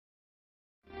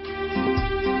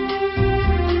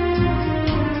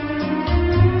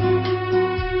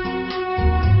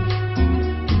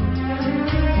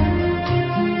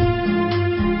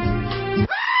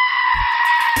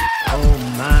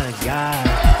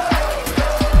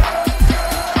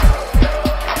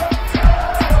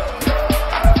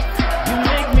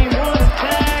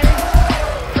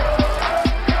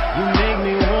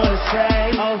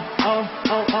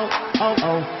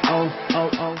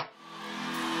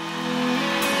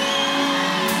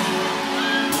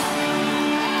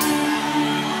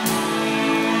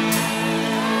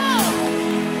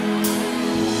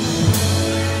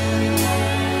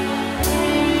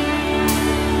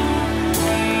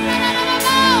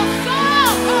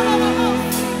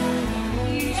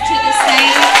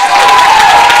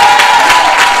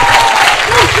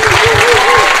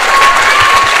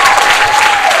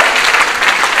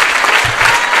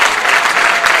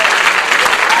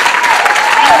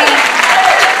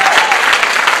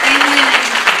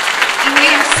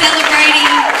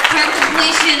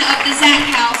completion of the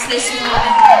Z.A.C house this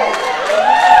morning.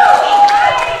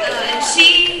 And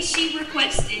she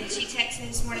requested, she texted me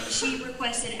this morning, she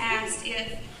requested, asked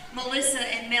if Melissa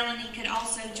and Melanie could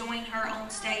also join her on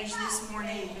stage this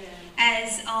morning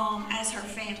as her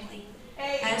family.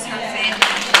 As her family.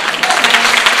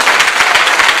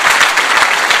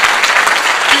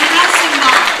 And how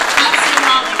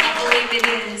symbolic I believe it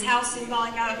is. How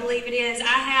symbolic I believe it is.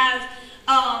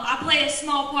 I play a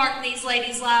small part in these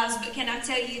ladies' lives, but can I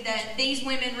tell you that these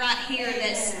women right here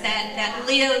that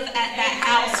live at that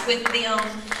house with them,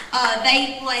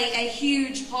 they play a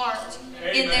huge part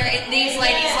in these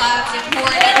ladies' lives and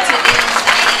pouring into them.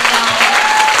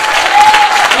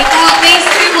 And without these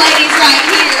two ladies right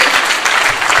here,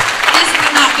 this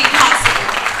would not be possible.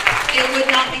 It would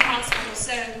not be possible.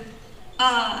 So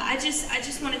I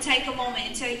just want to take a moment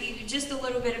and tell you just a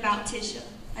little bit about Tisha.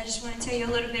 I just want to tell you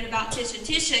a little bit about Tisha.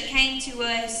 Tisha came to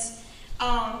us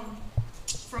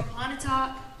from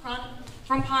Pontotoc,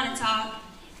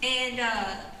 and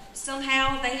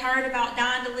somehow they heard about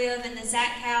Dying to Live in the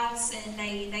Z.A.C house, and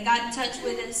they got in touch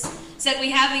with us. Said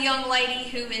we have a young lady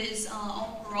who is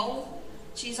on parole.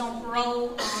 She's on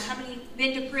parole. How many?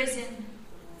 Been to prison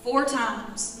 4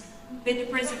 times. Been to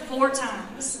prison 4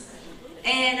 times,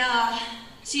 and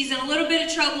she's in a little bit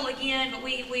of trouble again, but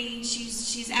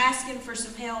she's asking for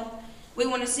some help. We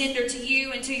want to send her to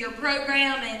you and to your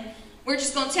program, and we're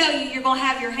just going to tell you you're going to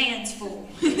have your hands full.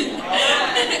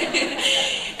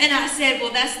 And I said,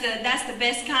 well, that's the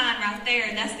best kind right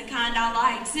there. That's the kind I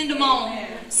like. Send them on.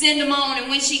 Send them on. And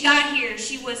when she got here,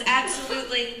 she was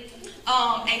absolutely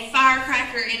a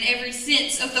firecracker in every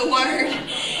sense of the word.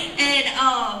 And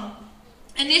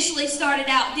initially started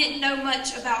out, didn't know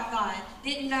much about God.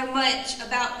 Didn't know much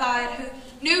about God.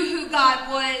 Knew who God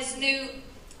was, knew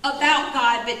about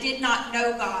God, but did not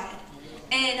know God.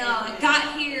 And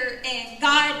got here, and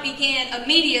God began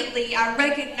immediately, I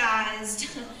recognized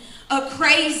a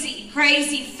crazy,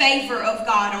 crazy favor of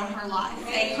God on her life.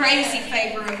 A crazy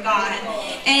favor of God.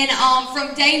 And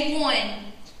from day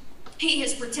one, He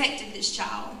has protected this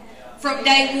child. From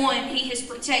day one, He has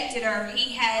protected her.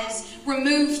 He has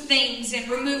removed things and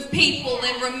removed people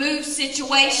and removed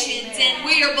situations. And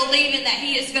we are believing that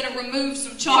He is going to remove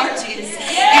some charges.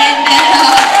 And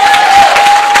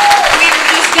we are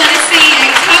just going to see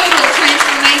a total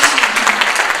transformation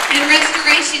and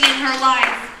restoration in her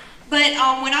life. But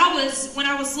when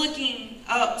I was looking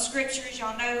up scriptures,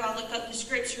 y'all know I look up the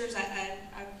scriptures. I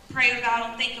pray about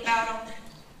them, think about them.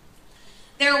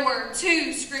 There were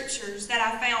 2 scriptures that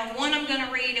I found. One I'm going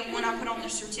to read and one I put on the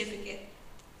certificate.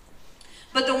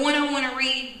 But the one I want to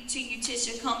read to you,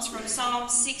 Tisha, comes from Psalm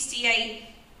 68.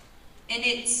 And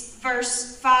it's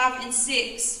verse 5 and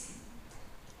 6.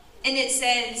 And it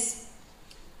says,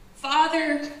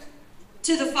 Father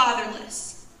to the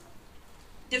fatherless,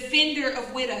 defender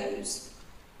of widows.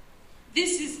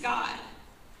 This is God,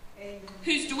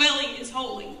 whose dwelling is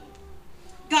holy.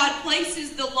 God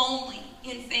places the lonely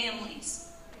in families.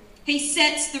 He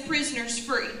sets the prisoners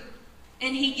free,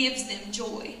 and He gives them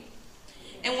joy.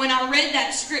 And when I read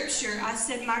that scripture, I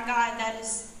said, my God, that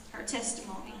is her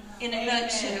testimony in a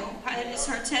nutshell. That is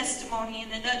her testimony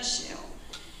in a nutshell.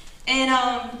 And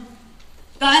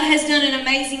God has done an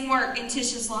amazing work in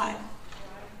Tisha's life.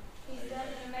 He's done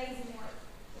an amazing work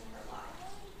in her life.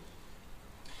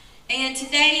 And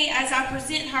today, as I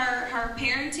present her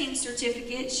parenting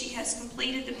certificate, she has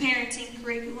completed the parenting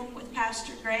curriculum with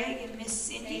Pastor Greg and Miss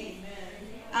Cindy. Amen.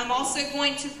 I'm also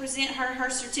going to present her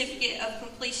certificate of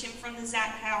completion from the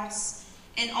Z.A.C house.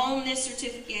 And on this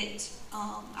certificate,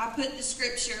 I put the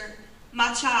scripture,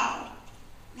 my child,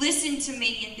 listen to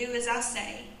me and do as I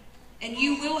say, and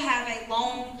you will have a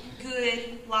long,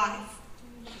 good life.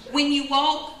 When you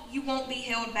walk, you won't be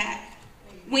held back.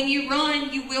 When you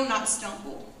run, you will not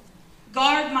stumble.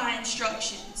 Guard my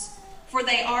instructions, for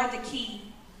they are the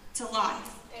key to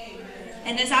life. Amen.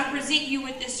 And as I present you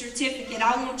with this certificate,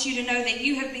 I want you to know that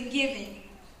you have been given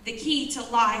the key to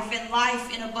life and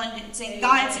life in abundance. And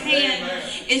God's hand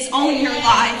is on your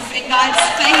life, and God's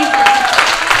favor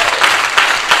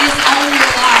is on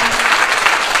your life.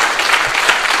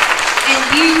 And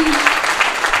you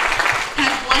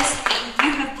have blessed me.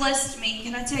 You have blessed me.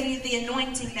 Can I tell you the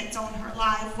anointing that's on her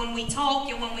life? When we talk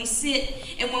and when we sit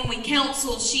and when we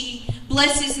counsel, she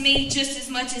blesses me just as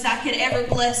much as I could ever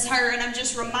bless her. And I'm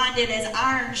just reminded, as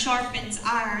iron sharpens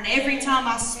iron, every time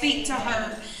I speak to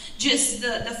her, just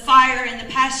the fire and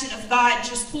the passion of God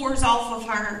just pours off of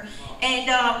her.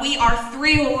 And we are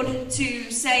thrilled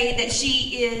to say that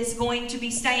she is going to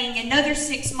be staying another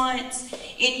 6 months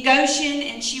in Goshen,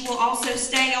 and she will also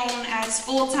stay on as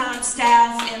full-time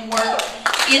staff and work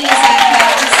in the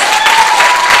Z.A.C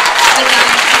house. the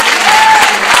Giant.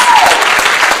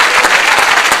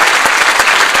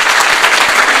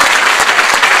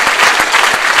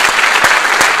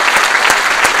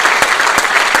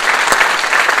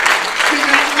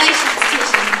 Congratulations,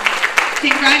 Tisha.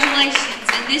 Congratulations.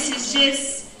 And this is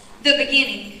just the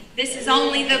beginning. This is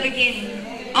only the beginning.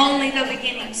 Only the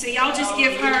beginning. So y'all just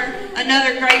give her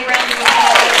another great round of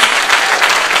applause.